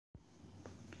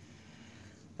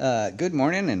Good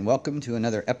morning and welcome to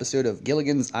another episode of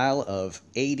Gilligan's Isle of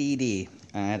ADD.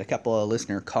 I had a couple of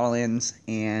listener call-ins,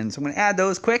 and so I'm going to add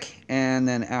those quick, and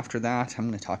then after that I'm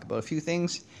going to talk about a few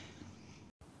things.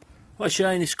 Hi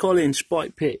Shane, it's Colin,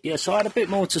 Spike Pit. Yes, I had a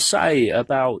bit more to say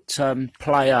about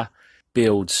player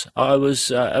builds. I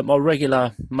was at my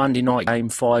regular Monday night game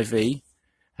 5e,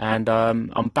 and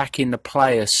I'm back in the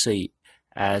player seat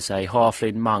as a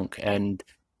halfling monk. And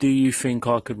do you think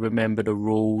I could remember the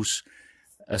rules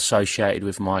associated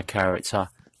with my character?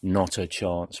 Not a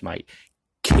chance, mate.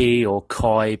 Key or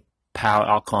Kai power,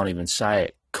 I can't even say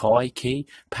it. Kai key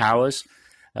powers.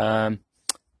 Yeah,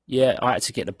 I had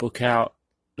to get the book out,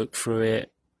 look through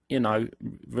it,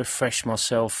 refresh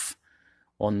myself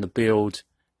on the build,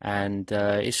 and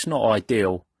it's not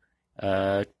ideal.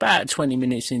 About 20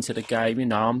 minutes into the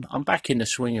game, I'm back in the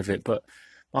swing of it. But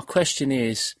my question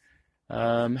is,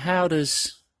 how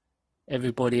does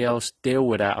everybody else deal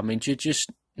with that? I mean, do you just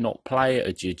not play it,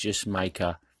 or do you just make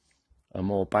a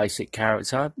more basic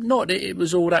character? Not that it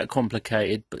was all that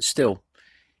complicated, but still,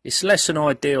 it's less than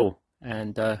ideal.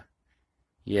 And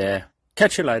yeah,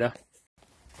 catch you later.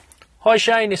 Hi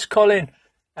Shane, it's Colin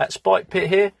at Spike Pit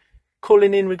here,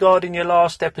 calling in regarding your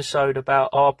last episode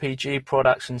about RPG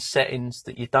products and settings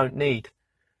that you don't need.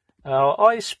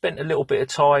 I spent a little bit of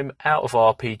time out of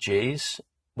RPGs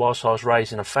whilst I was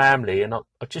raising a family, and I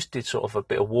just did sort of a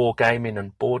bit of wargaming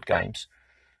and board games.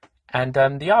 And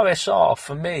the OSR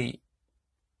for me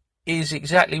is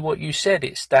exactly what you said.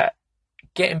 It's that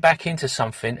getting back into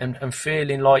something and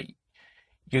feeling like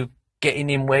you're getting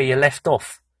in where you left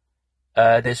off.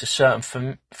 There's a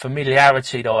certain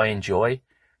familiarity that I enjoy,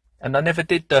 and I never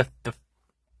did the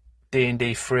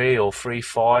D&D 3 or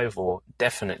 3.5, or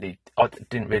definitely I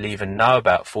didn't really even know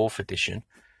about 4th edition,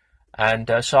 and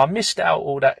so I missed out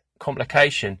all that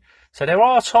complication. So there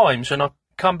are times when I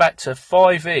come back to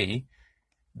 5e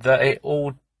that it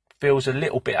all feels a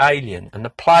little bit alien, and the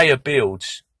player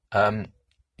builds can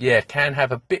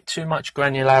have a bit too much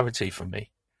granularity for me.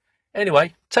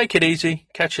 Anyway, take it easy,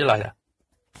 catch you later.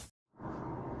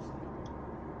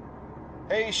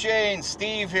 Hey Shane,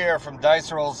 Steve here from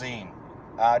Dice Roll Zine.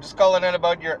 Just calling in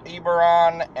about your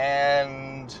Eberron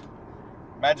and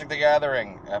Magic the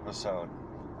Gathering episode.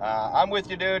 I'm with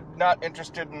you, dude. Not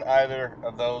interested in either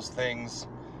of those things.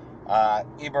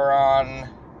 Eberron,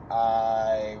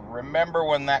 I remember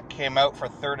when that came out for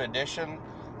 3rd edition,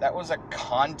 that was a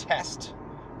contest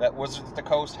that Wizards of the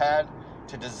Coast had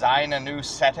to design a new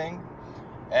setting.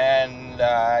 And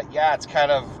it's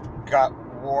kind of got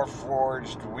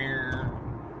Warforged, weird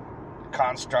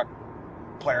construct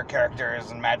player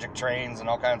characters and magic trains and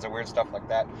all kinds of weird stuff like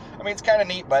that. I mean, it's kind of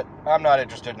neat, but I'm not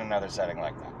interested in another setting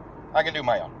like that. I can do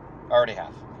my own. I already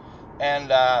have. And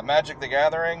Magic the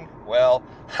Gathering, well,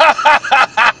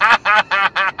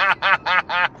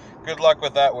 good luck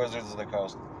with that, Wizards of the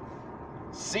Coast.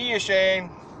 See you, Shane.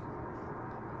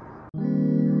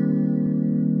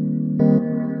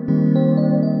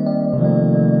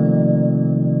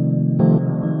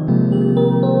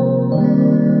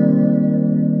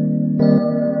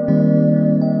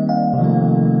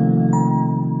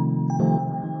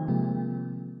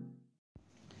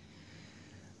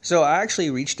 So I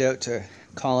actually reached out to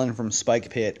Colin from Spike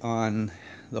Pit on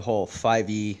the whole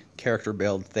 5e character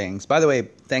build things. By the way,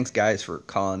 thanks guys for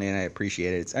calling in. I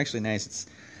appreciate it. It's actually nice. It's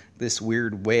this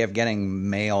weird way of getting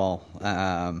mail.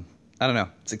 I don't know.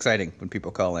 It's exciting when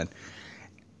people call in.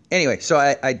 Anyway, so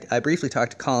I briefly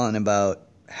talked to Colin about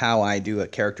how I do a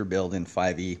character build in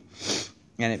 5e,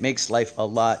 and it makes life a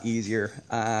lot easier.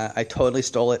 I totally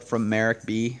stole it from Merrick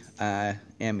B, merricb.com.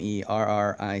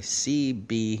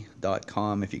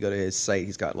 If you go to his site,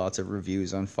 he's got lots of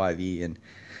reviews on 5e and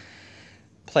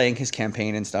playing his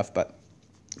campaign and stuff. But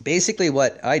basically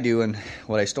what I do and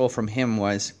what I stole from him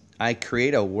was I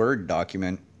create a Word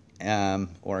document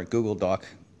or a Google Doc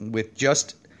with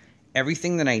just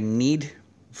everything that I need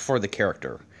for the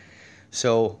character.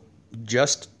 So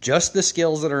just the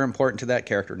skills that are important to that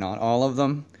character, not all of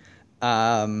them.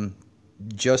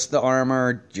 Just the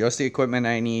armor, just the equipment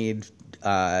I need,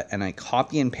 and I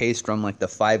copy and paste from like the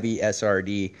 5e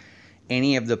SRD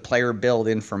any of the player build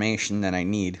information that I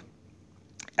need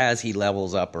as he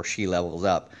levels up or she levels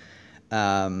up.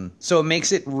 So it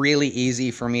makes it really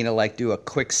easy for me to like do a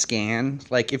quick scan.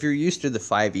 Like if you're used to the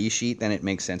 5e sheet, then it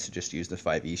makes sense to just use the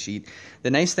 5e sheet.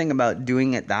 The nice thing about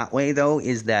doing it that way though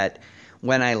is that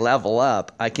when I level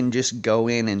up, I can just go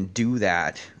in and do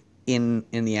that in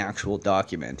the actual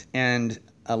document. And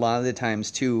a lot of the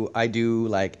times too, I do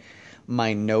like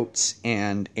my notes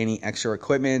and any extra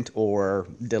equipment or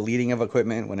deleting of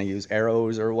equipment when I use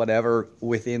arrows or whatever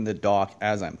within the doc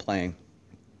as I'm playing.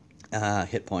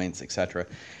 hit points, etc.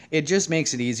 It just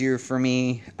makes it easier for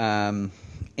me, and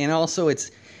also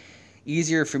it's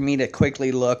easier for me to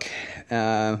quickly look,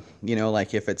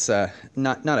 like if it's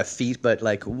not a feat, but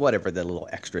like whatever the little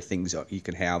extra things you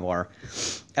can have are.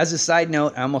 As a side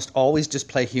note, I almost always just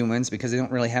play humans because they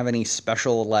don't really have any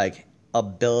special like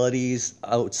abilities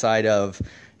outside of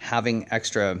having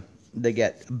extra. They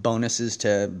get bonuses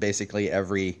to basically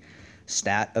every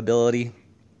stat ability.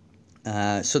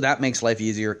 So that makes life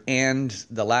easier. And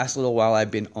the last little while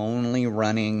I've been only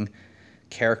running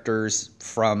characters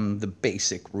from the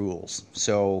basic rules.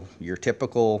 So your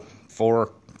typical 4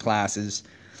 classes.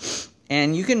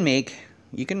 And you can make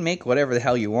whatever the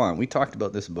hell you want. We talked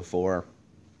about this before.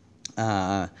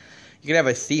 You can have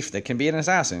a thief that can be an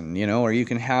assassin, or you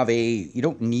can have you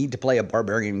don't need to play a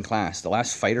barbarian class. The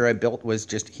last fighter I built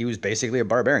he was basically a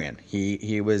barbarian.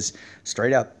 He was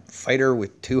straight up fighter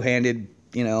with two-handed,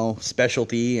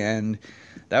 specialty, and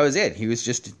that was it. He was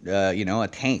just, a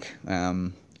tank.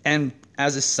 And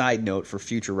as a side note for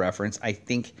future reference, I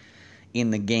think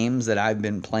in the games that I've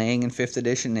been playing in 5th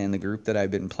edition and the group that I've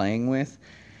been playing with,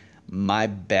 my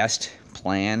best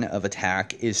plan of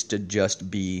attack is to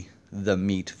just be the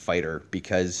meat fighter,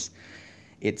 because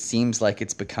it seems like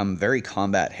it's become very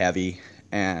combat heavy,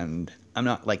 and I'm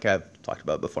not, like I've talked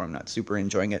about before, I'm not super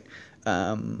enjoying it.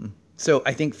 So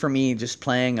I think for me, just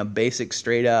playing a basic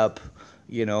straight up,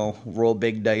 roll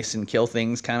big dice and kill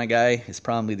things kind of guy is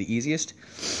probably the easiest.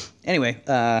 Anyway,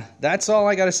 that's all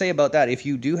I got to say about that. If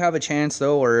you do have a chance,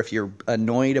 though, or if you're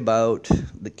annoyed about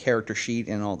the character sheet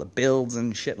and all the builds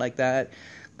and shit like that,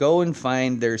 go and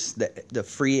find there's the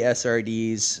free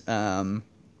SRDs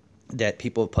that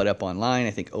people have put up online.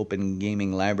 I think Open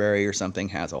Gaming Library or something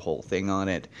has a whole thing on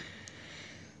it.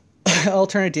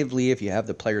 Alternatively, if you have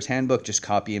the player's handbook, just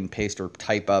copy and paste or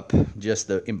type up just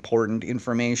the important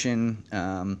information,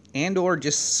 and or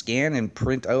just scan and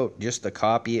print out just the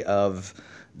copy of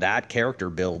that character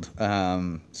build.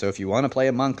 So if you want to play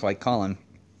a monk like Colin,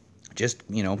 just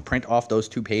print off those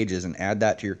 2 pages and add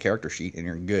that to your character sheet, and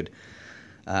you're good.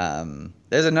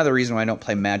 There's another reason why I don't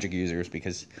play magic users,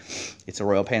 because it's a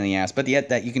royal pain in the ass. But yet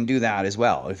that you can do that as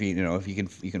well. If you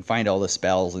can find all the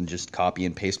spells and just copy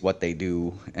and paste what they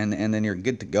do, and then you're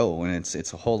good to go. And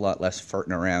it's a whole lot less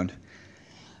farting around.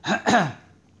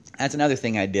 That's another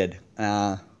thing I did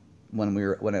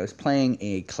when I was playing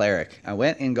a cleric. I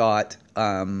went and got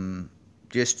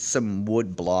just some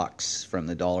wood blocks from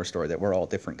the dollar store that were all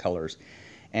different colors.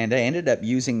 And I ended up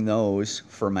using those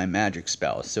for my magic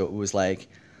spells. So it was like,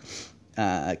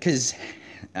 because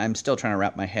I'm still trying to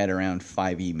wrap my head around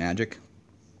 5e magic.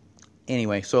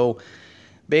 Anyway, so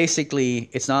basically,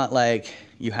 it's not like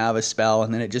you have a spell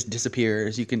and then it just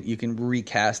disappears. You can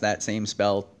recast that same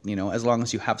spell, as long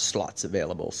as you have slots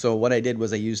available. So what I did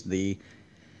was I used the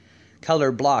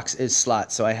color blocks as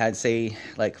slots. So I had, say,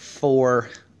 like 4...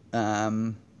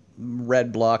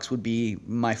 red blocks would be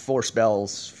my 4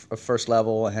 spells for first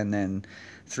level, and then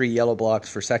 3 yellow blocks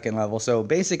for second level. So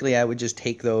basically I would just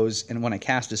take those, and when I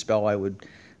cast a spell I would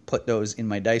put those in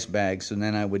my dice bag, so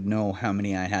then I would know how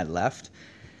many I had left.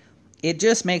 It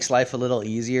just makes life a little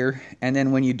easier. And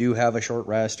then when you do have a short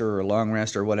rest or a long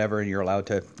rest or whatever, and you're allowed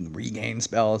to regain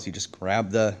spells, you just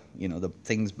grab the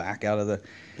things back out of the...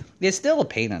 It's still a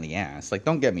pain in the ass, like,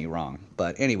 don't get me wrong,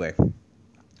 but anyway...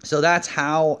 So that's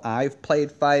how I've played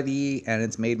 5e, and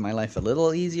it's made my life a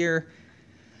little easier.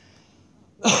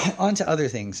 On to other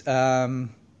things.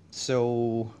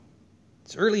 So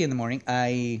it's early in the morning.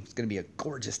 It's going to be a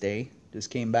gorgeous day.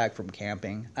 Just came back from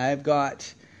camping. I've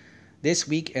got this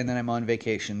week, and then I'm on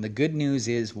vacation. The good news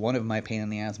is one of my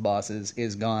pain-in-the-ass bosses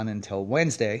is gone until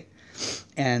Wednesday.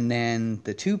 And then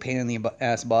the 2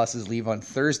 pain-in-the-ass bosses leave on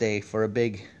Thursday for a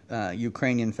big...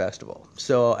 Ukrainian festival.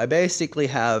 So I basically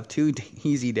have 2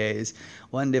 easy days,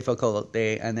 1 difficult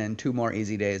day, and then 2 more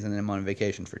easy days, and then I'm on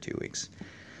vacation for 2 weeks.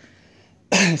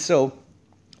 So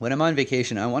when I'm on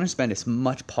vacation, I want to spend as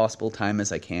much possible time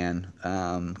as I can,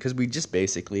 because we just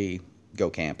basically go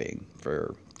camping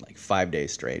for like 5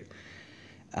 days straight.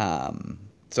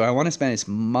 So I want to spend as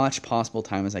much possible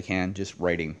time as I can just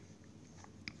writing.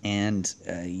 And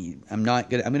I'm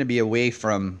going to be away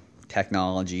from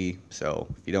technology, so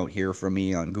if you don't hear from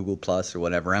me on Google Plus or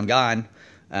whatever, I'm gone.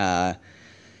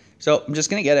 So I'm just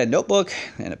going to get a notebook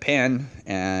and a pen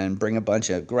and bring a bunch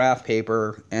of graph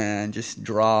paper and just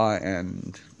draw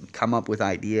and come up with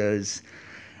ideas.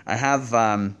 I have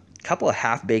a couple of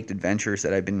half-baked adventures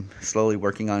that I've been slowly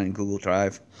working on in Google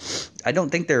Drive. I don't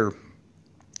think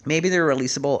maybe they're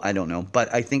releasable, I don't know.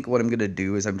 But I think what I'm going to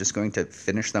do is I'm just going to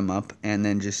finish them up, and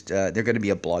then just they're going to be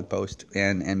a blog post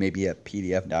and maybe a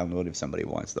PDF download if somebody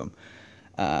wants them.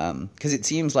 because it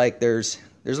seems like there's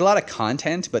a lot of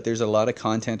content, but there's a lot of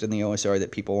content in the OSR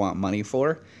that people want money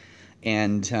for,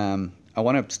 and I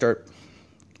want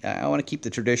to keep the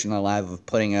tradition alive of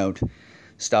putting out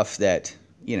stuff that,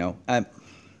 I'm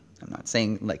not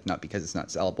saying like not because it's not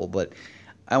sellable, but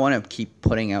I want to keep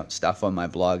putting out stuff on my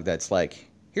blog that's like,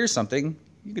 here's something,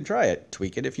 you can try it,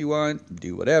 tweak it if you want,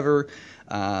 do whatever.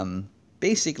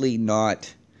 Basically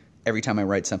not every time I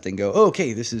write something go, oh,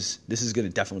 okay, this is going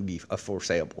to definitely be a for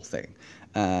saleable thing.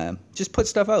 Just put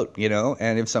stuff out,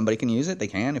 and if somebody can use it, they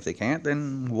can. If they can't,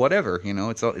 then whatever,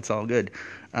 it's all good.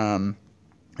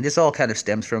 This all kind of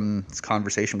stems from this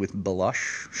conversation with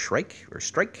Balosh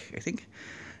Strike, I think,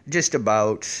 just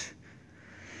about,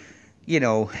 the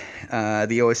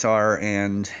OSR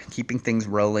and keeping things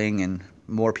rolling and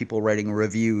more people writing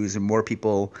reviews and more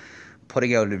people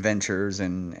putting out adventures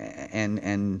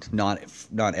and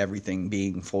not everything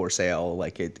being for sale.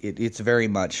 Like it's very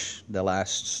much the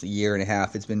last year and a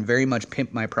half. It's been very much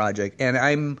pimp my project, and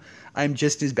I'm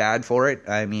just as bad for it.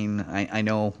 I mean, I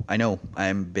know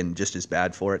I've been just as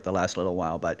bad for it the last little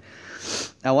while, but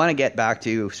I want to get back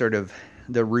to sort of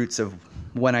the roots of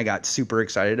when I got super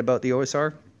excited about the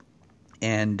OSR,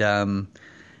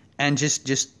 and just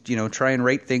try and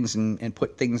rate things and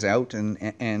put things out, and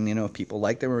if people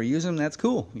like them or use them, that's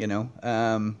cool,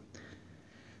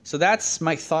 So that's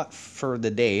my thought for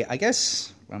the day. I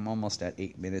guess I'm almost at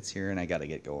 8 minutes here, and I got to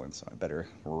get going, so I better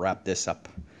wrap this up.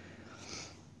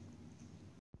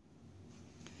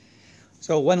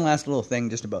 So one last little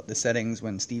thing just about the settings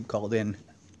when Steve called in.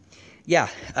 Yeah,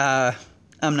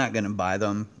 I'm not going to buy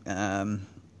them.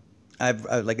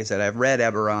 Like I said, I've read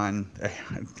Eberron.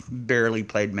 I've barely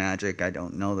played Magic. I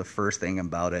don't know the first thing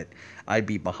about it. I'd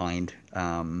be behind.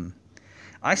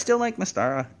 I still like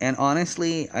Mystara, and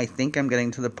honestly, I think I'm getting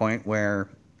to the point where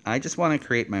I just want to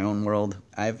create my own world.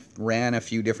 I've ran a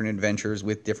few different adventures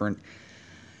with different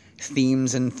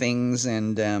themes and things,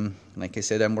 and like I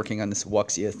said, I'm working on this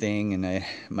Wuxia thing, and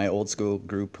my old school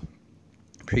group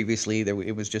previously,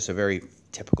 it was just a very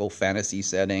typical fantasy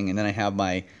setting, and then I have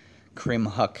my Crim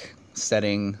Huck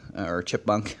setting, or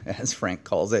Chipmunk, as Frank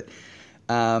calls it.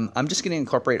 I'm just going to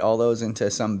incorporate all those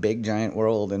into some big giant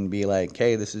world and be like,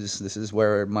 hey, this is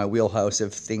where my wheelhouse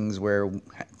of things where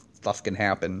stuff can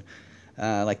happen.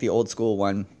 Like the old school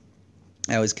one,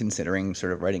 I was considering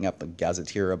sort of writing up a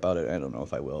gazetteer about it. I don't know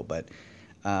if I will, but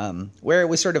where it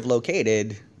was sort of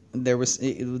located, there was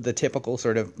the typical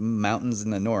sort of mountains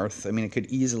in the north. I mean, it could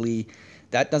easily...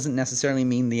 That doesn't necessarily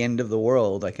mean the end of the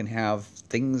world. I can have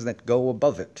things that go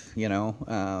above it,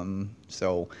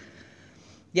 So,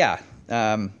 yeah,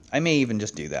 I may even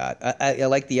just do that. I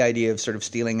like the idea of sort of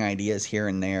stealing ideas here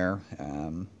and there.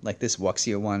 Like this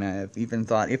Wuxia one, I've even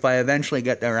thought if I eventually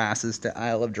get their asses to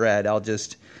Isle of Dread, I'll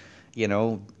just,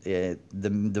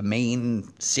 the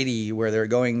main city where they're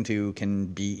going to can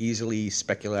be easily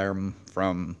Specularm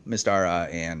from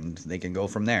Mystara, and they can go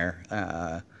from there.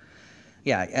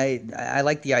 Yeah, I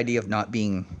like the idea of not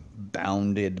being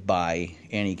bounded by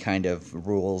any kind of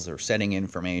rules or setting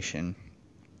information.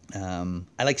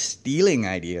 I like stealing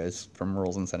ideas from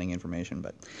rules and setting information.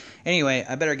 But anyway,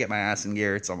 I better get my ass in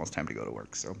gear. It's almost time to go to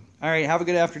work. So, all right, have a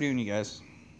good afternoon, you guys.